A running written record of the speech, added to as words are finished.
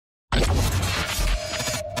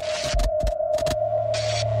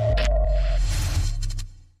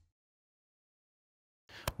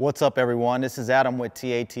What's up everyone, this is Adam with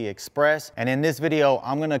TAT Express, and in this video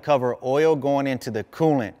I'm going to cover oil going into the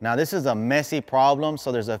coolant. Now this is a messy problem,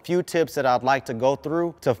 so there's a few tips that I'd like to go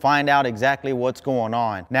through to find out exactly what's going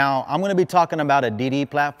on. Now I'm going to be talking about a DD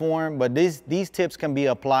platform, but these tips can be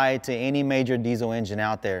applied to any major diesel engine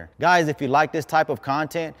out there. Guys, if you like this type of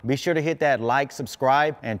content, be sure to hit that like,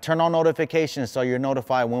 subscribe, and turn on notifications so you're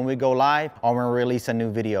notified when we go live or when we release a new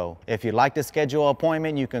video. If you'd like to schedule an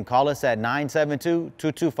appointment, you can call us at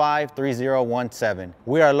 972-225-3017.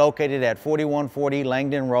 We are located at 4140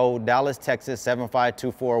 Langdon Road, Dallas, Texas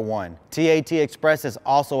 75241. TAT Express is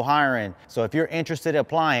also hiring, so if you're interested in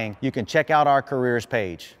applying, you can check out our careers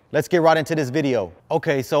page. Let's get right into this video.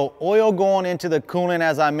 Okay, so oil going into the coolant,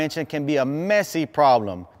 as I mentioned, can be a messy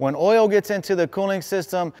problem. When oil gets into the cooling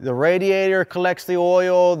system, the radiator collects the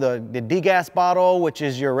oil, the degas bottle, which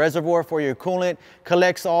is your reservoir for your coolant,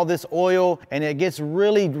 collects all this oil, and it gets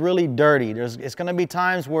really, really dirty. It's gonna be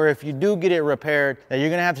times where if you do get it repaired, that you're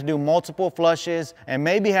gonna have to do multiple flushes and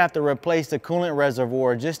maybe have to replace the coolant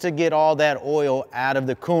reservoir just to get all that oil out of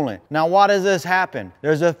the coolant. Now, why does this happen?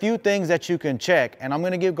 There's a few things that you can check, and I'm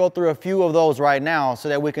gonna go through a few of those right now so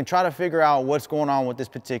that we can try to figure out what's going on with this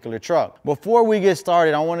particular truck. Before we get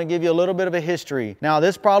started, I want to give you a little bit of a history. Now,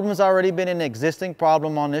 this problem has already been an existing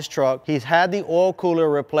problem on this truck. He's had the oil cooler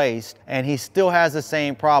replaced and he still has the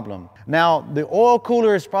same problem. Now, the oil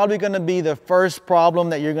cooler is probably going to be the first problem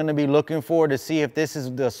that you're going to be looking for to see if this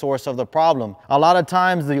is the source of the problem. A lot of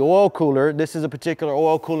times the oil cooler, this is a particular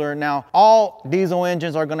oil cooler. Now, all diesel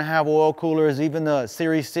engines are going to have oil coolers, even the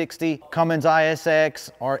Series 60, Cummins ISX,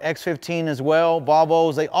 or X15 as well,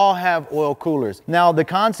 Volvos, they all have oil coolers. Now, the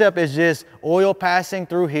concept is just oil passing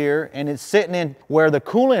through here and it's sitting in where the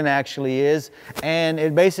coolant actually is, and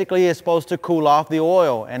it basically is supposed to cool off the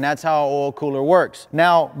oil, and that's how an oil cooler works.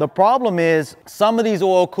 Now, the problem is some of these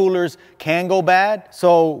oil coolers can go bad.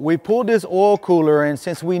 So we pulled this oil cooler, and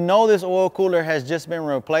since we know this oil cooler has just been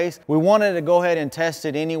replaced, we wanted to go ahead and test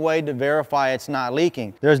it anyway to verify it's not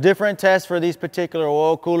leaking. There's different tests for these particular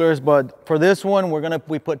oil coolers, but for this one,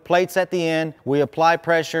 we put plates at the end, we apply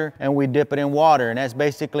pressure, and we dip it in water, and that's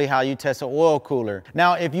basically how you test an oil cooler.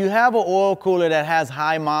 Now, if you have an oil cooler that has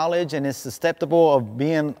high mileage and is susceptible of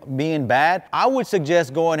being bad, I would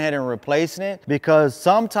suggest going ahead and replacing it, because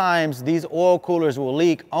sometimes these oil coolers will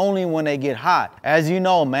leak only when they get hot. As you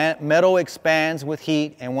know, metal expands with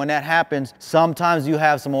heat, and when that happens, sometimes you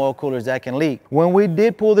have some oil coolers that can leak. When we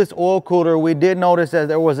did pull this oil cooler, we did notice that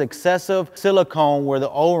there was excessive silicone where the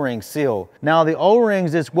O-rings seal. Now, the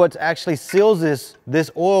O-rings is what actually seals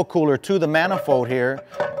this oil cooler to the manifold here.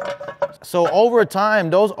 So over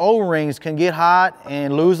time, those O-rings can get hot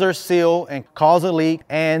and lose their seal and cause a leak.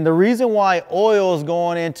 And the reason why oil is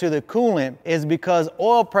going into the coolant is because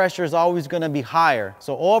oil pressure is always going to be higher.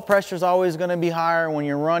 So oil pressure is always going to be higher when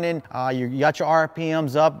you're running. You got your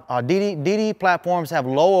RPMs up. DD platforms have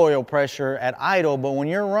low oil pressure at idle, but when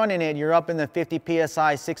you're running it, you're up in the 50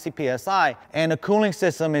 PSI, 60 PSI. And the cooling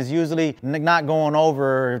system is usually not going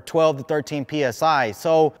over 12 to 13 PSI.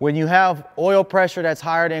 So when you have oil pressure that's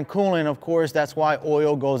higher than coolant, of course, that's why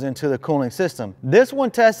oil goes into the cooling system. This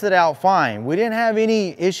one tested out fine. We didn't have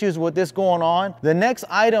any issues with this going on. The next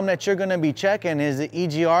item that you're going to be checking is the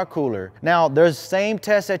EGR cooler. Now, there's same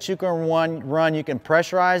tests that you can run. You can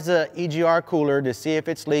pressurize the EGR cooler to see if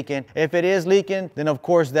it's leaking. If it is leaking, then of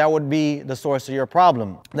course that would be the source of your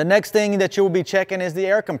problem. The next thing that you will be checking is the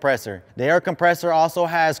air compressor. The air compressor also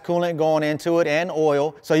has coolant going into it and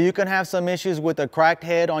oil, so you can have some issues with a cracked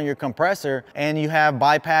head on your compressor and you have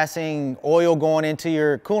bypassing oil going into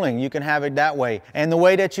your cooling. You can have it that way. And the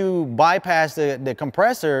way that you bypass the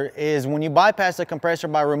compressor is when you bypass the compressor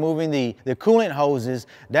by removing the coolant hoses.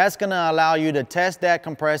 That's going to allow you to test that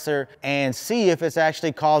compressor and see if it's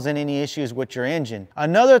actually causing any issues with your engine.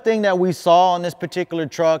 Another thing that we saw on this particular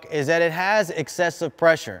truck is that it has excessive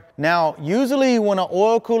pressure. Now, usually when an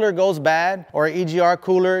oil cooler goes bad or an EGR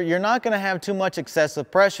cooler, you're not going to have too much excessive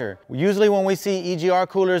pressure. Usually when we see EGR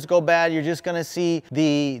coolers go bad, you're just going to see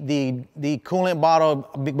the coolant bottle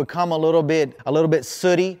become a little bit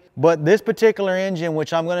sooty. But this particular engine,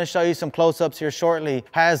 which I'm going to show you some close-ups here shortly,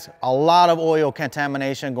 has a lot of oil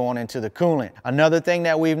contamination going into the coolant. Another thing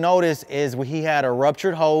that we've noticed is he had a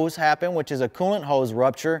ruptured hose happen, which is a coolant hose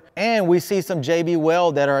rupture. And we see some JB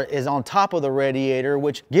weld that is on top of the radiator,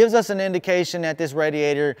 which gives us an indication that this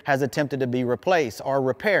radiator has attempted to be replaced or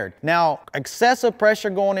repaired. Now, excessive pressure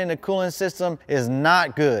going in the coolant system is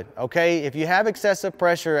not good, okay? If you have excessive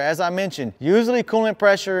pressure, as as I mentioned, usually coolant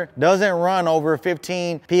pressure doesn't run over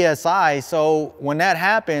 15 PSI. So when that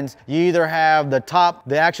happens, you either have the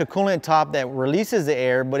actual coolant top that releases the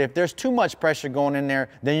air, but if there's too much pressure going in there,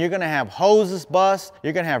 then you're gonna have hoses bust,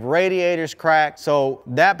 you're gonna have radiators crack. So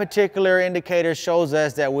that particular indicator shows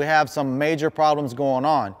us that we have some major problems going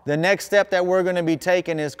on. The next step that we're gonna be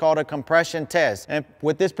taking is called a compression test. And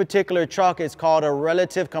with this particular truck, it's called a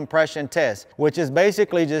relative compression test, which is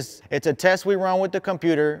basically it's a test we run with the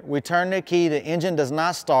computer. We turn the key, the engine does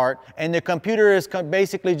not start, and the computer is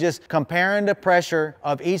basically just comparing the pressure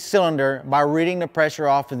of each cylinder by reading the pressure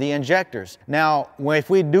off of the injectors. Now, if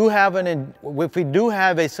we do have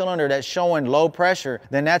a cylinder that's showing low pressure,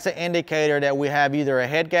 then that's an indicator that we have either a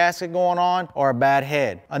head gasket going on or a bad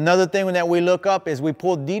head. Another thing that we look up is we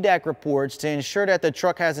pull DDAC reports to ensure that the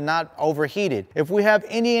truck has not overheated. If we have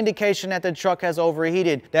any indication that the truck has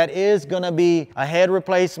overheated, that is going to be a head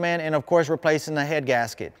replacement and of course replacing the head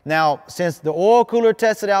gasket. Now, since the oil cooler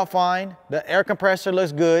tested out fine, the air compressor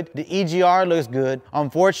looks good, the EGR looks good.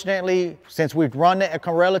 Unfortunately, since we've run the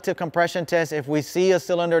relative compression test, if we see a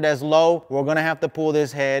cylinder that's low, we're going to have to pull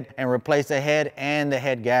this head and replace the head and the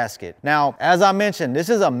head gasket. Now, as I mentioned, this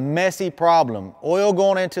is a messy problem. Oil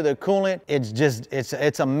going into the coolant,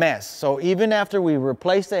 it's a mess. So even after we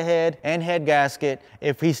replace the head and head gasket,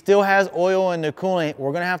 if he still has oil in the coolant,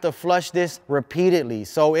 we're going to have to flush this repeatedly.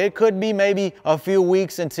 So it could be maybe a few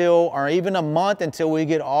weeks or even a month until we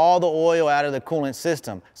get all the oil out of the coolant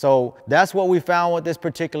system. So that's what we found with this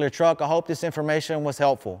particular truck. I hope this information was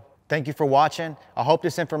helpful. Thank you for watching. I hope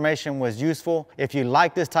this information was useful. If you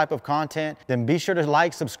like this type of content, then be sure to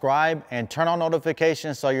like, subscribe, and turn on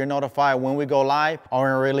notifications so you're notified when we go live or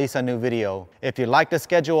when we release a new video. If you'd like to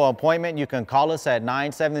schedule an appointment, you can call us at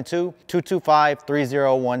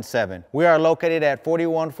 972-225-3017. We are located at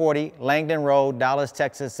 4140 Langdon Road, Dallas,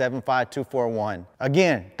 Texas 75241.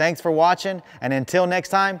 Again, thanks for watching, and until next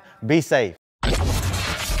time, be safe.